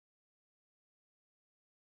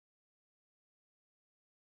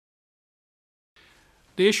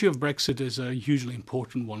The issue of Brexit is a hugely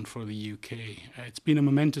important one for the UK. It's been a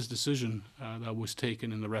momentous decision that was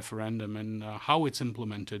taken in the referendum, and how it's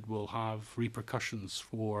implemented will have repercussions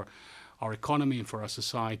for our economy and for our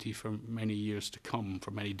society for many years to come,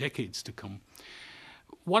 for many decades to come.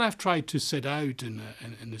 What I've tried to set out in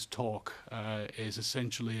this talk is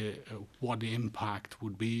essentially what the impact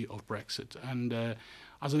would be of Brexit. And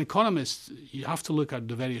as an economist, you have to look at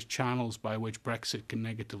the various channels by which Brexit can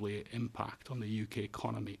negatively impact on the UK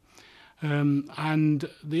economy. And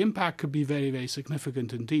the impact could be very, very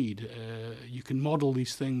significant indeed. You can model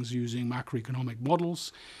these things using macroeconomic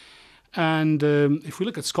models. And if we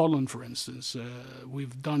look at Scotland, for instance,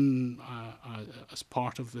 we've done, as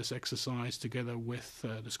part of this exercise together with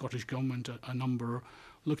the Scottish Government,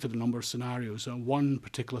 looked at a number of scenarios. One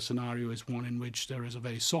particular scenario is one in which there is a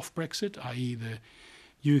very soft Brexit, i.e. the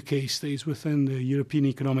UK stays within the European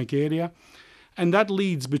Economic Area. And that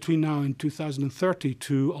leads between now and 2030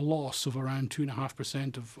 to a loss of around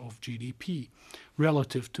 2.5% of GDP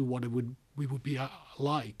relative to what we would be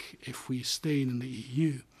like if we stayed in the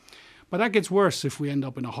EU. But that gets worse if we end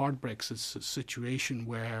up in a hard Brexit situation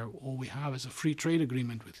where all we have is a free trade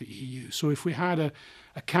agreement with the EU. So if we had a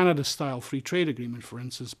Canada-style free trade agreement, for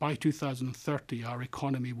instance, by 2030 our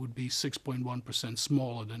economy would be 6.1%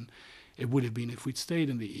 smaller than it would have been if we'd stayed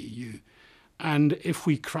in the EU. And if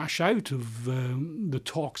we crash out of the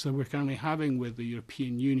talks that we're currently having with the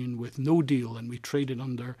European Union with no deal, and we traded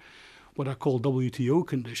under what are called WTO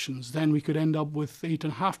conditions, then we could end up with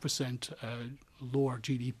 8.5% lower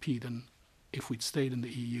GDP than if we'd stayed in the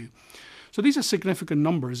EU. So these are significant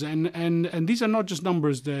numbers, and these are not just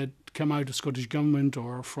numbers that come out of Scottish Government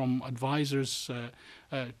or from advisors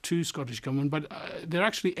to Scottish Government, but they're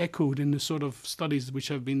actually echoed in the sort of studies which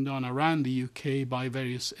have been done around the UK by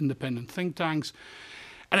various independent think tanks.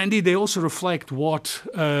 And indeed, they also reflect what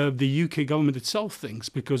the UK government itself thinks,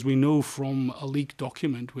 because we know from a leaked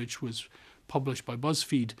document which was published by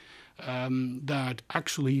BuzzFeed that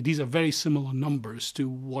actually these are very similar numbers to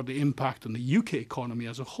what the impact on the UK economy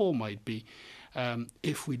as a whole might be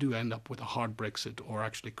if we do end up with a hard Brexit or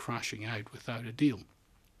actually crashing out without a deal.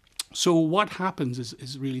 So what happens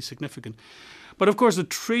is really significant. But of course, the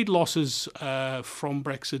trade losses from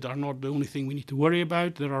Brexit are not the only thing we need to worry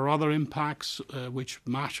about. There are other impacts which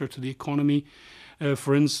matter to the economy.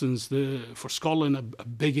 For instance, for Scotland, a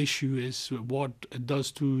big issue is what it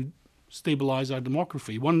does to stabilise our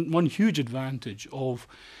demography. One huge advantage of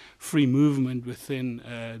free movement within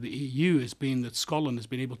the EU has been that Scotland has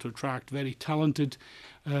been able to attract very talented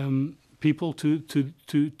people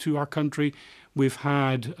to our country. We've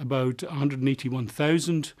had about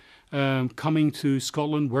 181,000 coming to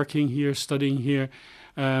Scotland, working here, studying here,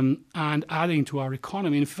 and adding to our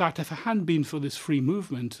economy. In fact, if it hadn't been for this free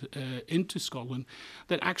movement into Scotland,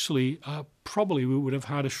 then actually probably we would have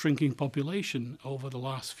had a shrinking population over the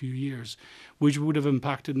last few years, which would have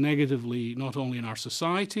impacted negatively not only in our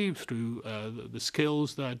society through the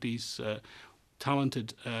skills that these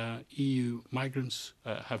talented EU migrants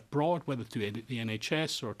have brought, whether to the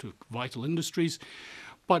NHS or to vital industries,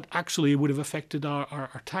 but actually it would have affected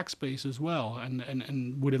our tax base as well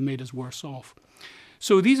and would have made us worse off.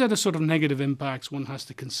 So these are the sort of negative impacts one has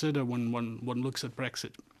to consider when one looks at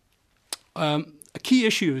Brexit. A key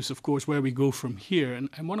issue is, of course, where we go from here.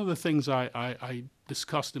 And one of the things I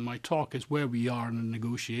discussed in my talk is where we are in the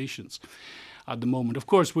negotiations at the moment. Of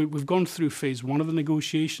course, we've gone through phase one of the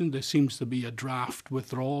negotiation. There seems to be a draft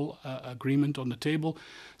withdrawal agreement on the table.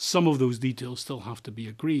 Some of those details still have to be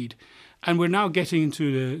agreed. And we're now getting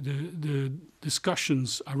into the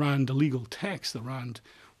discussions around the legal text, around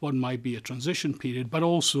what might be a transition period, but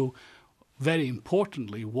also, very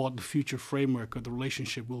importantly, what the future framework of the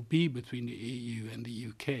relationship will be between the EU and the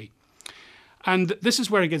UK. And this is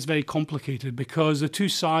where it gets very complicated, because the two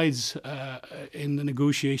sides in the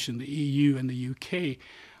negotiation, the EU and the UK,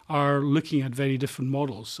 are looking at very different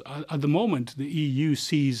models. At the moment, the EU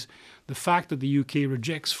sees the fact that the UK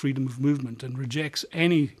rejects freedom of movement and rejects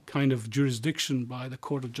any kind of jurisdiction by the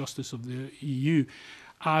Court of Justice of the EU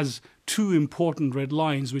as two important red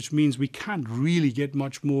lines, which means we can't really get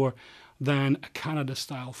much more than a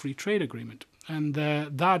Canada-style free trade agreement. And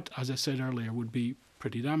that, as I said earlier, would be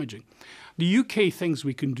pretty damaging. The UK thinks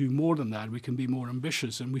we can do more than that. We can be more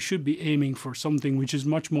ambitious, and we should be aiming for something which is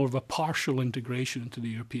much more of a partial integration into the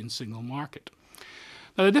European single market.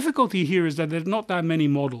 Now, the difficulty here is that there are not that many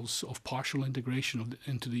models of partial integration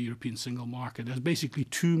into the European single market. There's basically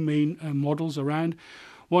two main models around.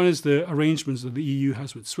 One is the arrangements that the EU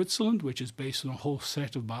has with Switzerland, which is based on a whole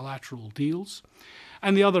set of bilateral deals.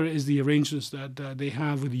 And the other is the arrangements that they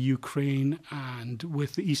have with the Ukraine and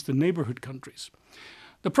with the Eastern neighbourhood countries.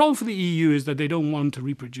 The problem for the EU is that they don't want to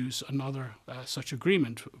reproduce another such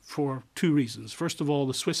agreement for two reasons. First of all,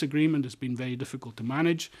 the Swiss agreement has been very difficult to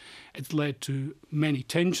manage. It's led to many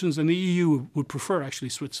tensions, and the EU would prefer actually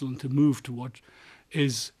Switzerland to move to what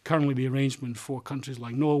is currently the arrangement for countries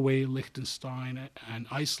like Norway, Liechtenstein, and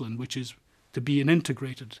Iceland, which is to be an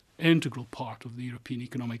integral part of the European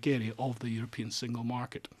Economic Area, of the European single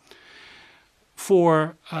market.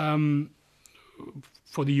 For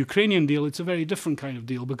the Ukrainian deal, it's a very different kind of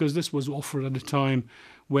deal, because this was offered at a time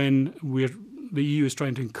when the EU is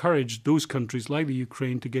trying to encourage those countries like the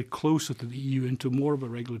Ukraine to get closer to the EU into more of a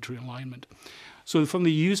regulatory alignment. So from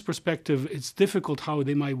the EU's perspective, it's difficult how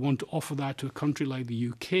they might want to offer that to a country like the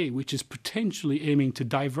UK, which is potentially aiming to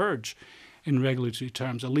diverge in regulatory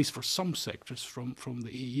terms, at least for some sectors from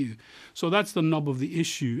the EU. So that's the nub of the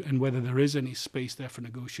issue, and whether there is any space there for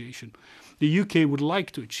negotiation. The UK would like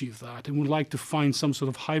to achieve that and would like to find some sort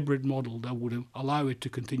of hybrid model that would allow it to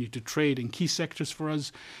continue to trade in key sectors for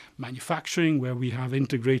us, manufacturing, where we have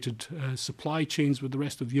integrated supply chains with the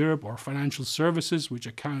rest of Europe, or financial services, which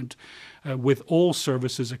account, with all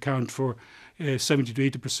services, account for 70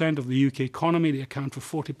 to 80% of the UK economy. They account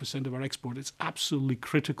for 40% of our export. It's absolutely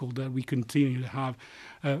critical that we continue to have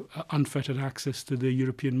unfettered access to the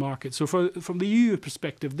European market. So from the EU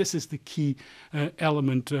perspective, this is the key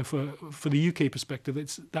element. For the UK perspective,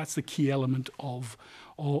 that's the key element of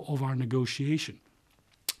our negotiation.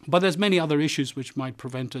 But there's many other issues which might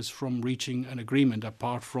prevent us from reaching an agreement,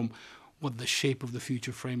 apart from what the shape of the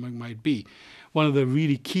future framework might be. One of the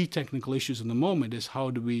really key technical issues in the moment is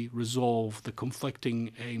how do we resolve the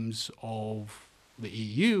conflicting aims of the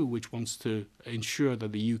EU, which wants to ensure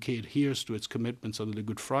that the UK adheres to its commitments under the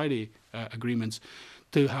Good Friday agreements,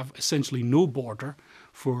 to have essentially no border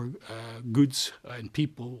for goods and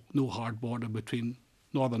people, no hard border between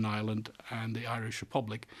Northern Ireland and the Irish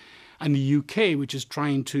Republic, and the UK, which is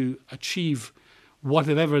trying to achieve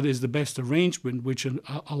whatever is the best arrangement, which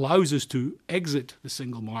allows us to exit the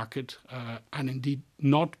single market and indeed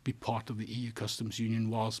not be part of the EU customs union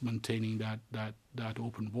whilst maintaining that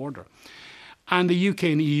open border. And the UK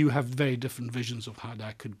and the EU have very different visions of how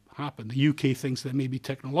that could happen. The UK thinks there may be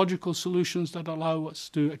technological solutions that allow us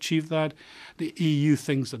to achieve that. The EU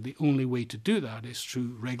thinks that the only way to do that is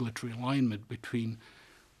through regulatory alignment between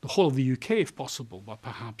the whole of the UK, if possible, but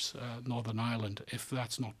perhaps Northern Ireland, if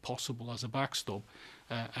that's not possible as a backstop,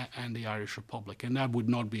 and the Irish Republic. And that would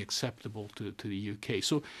not be acceptable to the UK.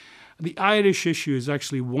 So the Irish issue is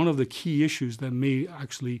actually one of the key issues that may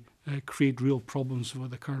actually create real problems for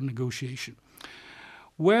the current negotiation.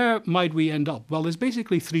 Where might we end up? Well, there's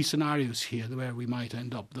basically three scenarios here where we might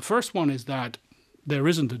end up. The first one is that there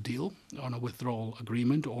isn't a deal on a withdrawal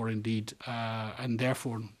agreement, or indeed, and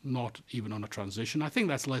therefore not even on a transition. I think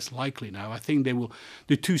that's less likely now. I think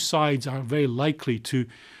the two sides are very likely to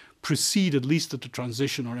proceed at least at the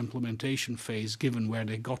transition or implementation phase, given where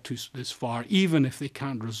they got to this far, even if they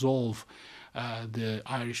can't resolve the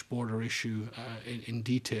Irish border issue in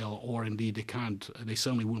detail, or indeed they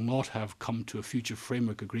certainly will not have come to a future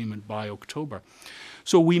framework agreement by October.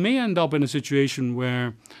 So we may end up in a situation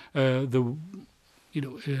where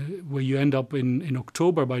where you end up in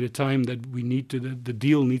October, by the time that the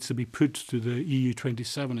deal needs to be put to the EU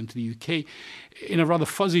 27 and to the UK, in a rather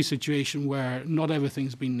fuzzy situation where not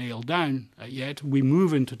everything's been nailed down yet. We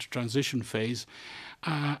move into the transition phase,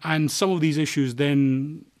 and some of these issues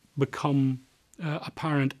then become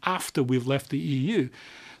apparent after we've left the EU.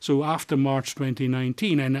 So after March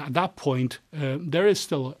 2019, and at that point, there is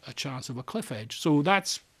still a chance of a cliff edge. So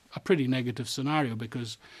that's a pretty negative scenario,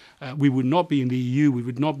 because we would not be in the EU, we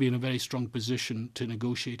would not be in a very strong position to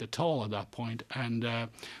negotiate at all at that point, and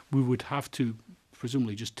we would have to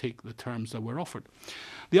presumably just take the terms that were offered.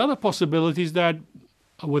 The other possibility is that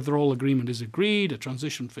a withdrawal agreement is agreed, a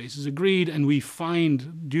transition phase is agreed, and we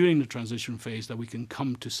find during the transition phase that we can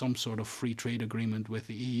come to some sort of free trade agreement with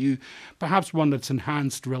the EU, perhaps one that's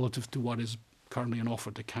enhanced relative to what is currently on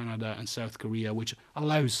offer to Canada and South Korea, which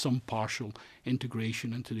allows some partial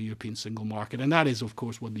integration into the European single market. And that is, of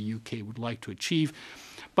course, what the UK would like to achieve.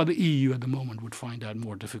 But the EU at the moment would find that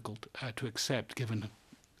more difficult to accept, given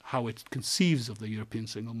how it conceives of the European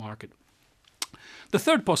single market. The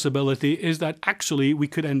third possibility is that actually we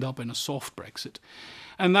could end up in a soft Brexit.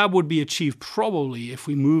 And that would be achieved probably if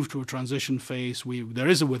we move to a transition phase. There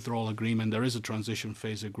is a withdrawal agreement, there is a transition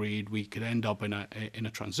phase agreed. We could end up in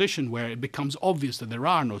a transition where it becomes obvious that there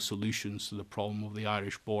are no solutions to the problem of the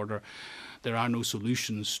Irish border. There are no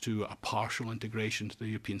solutions to a partial integration to the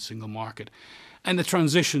European single market. And the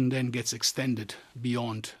transition then gets extended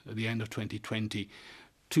beyond the end of 2020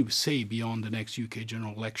 to say beyond the next UK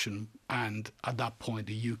general election, and at that point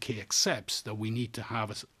the UK accepts that we need to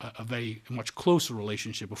have a very much closer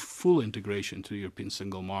relationship of full integration to the European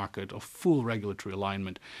single market, of full regulatory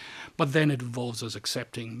alignment, but then it involves us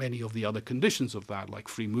accepting many of the other conditions of that, like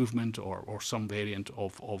free movement or some variant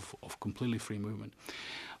of completely free movement.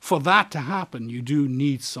 For that to happen, you do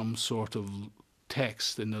need some sort of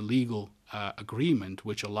text in the legal agreement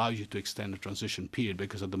which allows you to extend the transition period,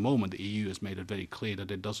 because at the moment the EU has made it very clear that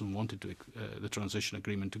it doesn't want the transition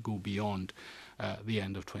agreement to go beyond the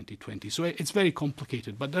end of 2020. So it's very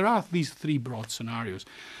complicated, but there are these three broad scenarios.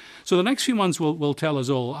 So the next few months will tell us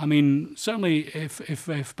all. I mean, certainly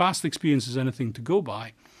if past experience is anything to go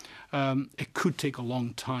by, it could take a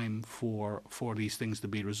long time for these things to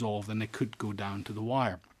be resolved, and it could go down to the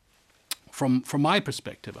wire. From my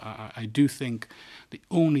perspective, I do think the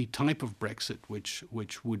only type of Brexit which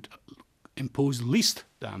would impose least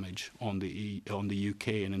damage on the UK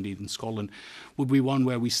and indeed in Scotland would be one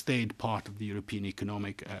where we stayed part of the European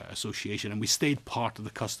Economic Association and we stayed part of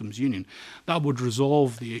the customs union. That would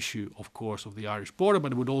resolve the issue, of course, of the Irish border,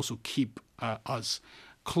 but it would also keep us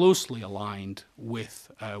closely aligned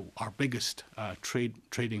with our biggest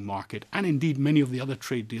trading market, and indeed many of the other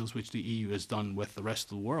trade deals which the EU has done with the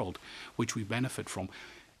rest of the world, which we benefit from.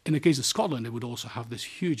 In the case of Scotland, it would also have this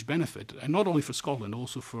huge benefit, and not only for Scotland,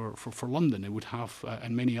 also for London. It would have,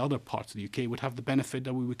 and many other parts of the UK would have the benefit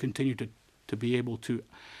that we would continue to be able to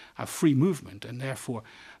have free movement, and therefore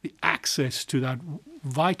the access to that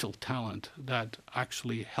vital talent that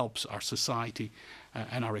actually helps our society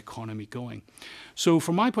and our economy going. So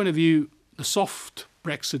from my point of view, the soft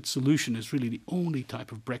Brexit solution is really the only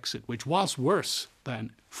type of Brexit which, whilst worse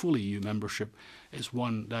than full EU membership, is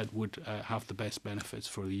one that would have the best benefits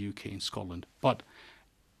for the UK and Scotland. But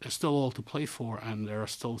there's still all to play for, and there are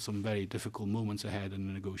still some very difficult moments ahead in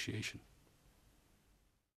the negotiation.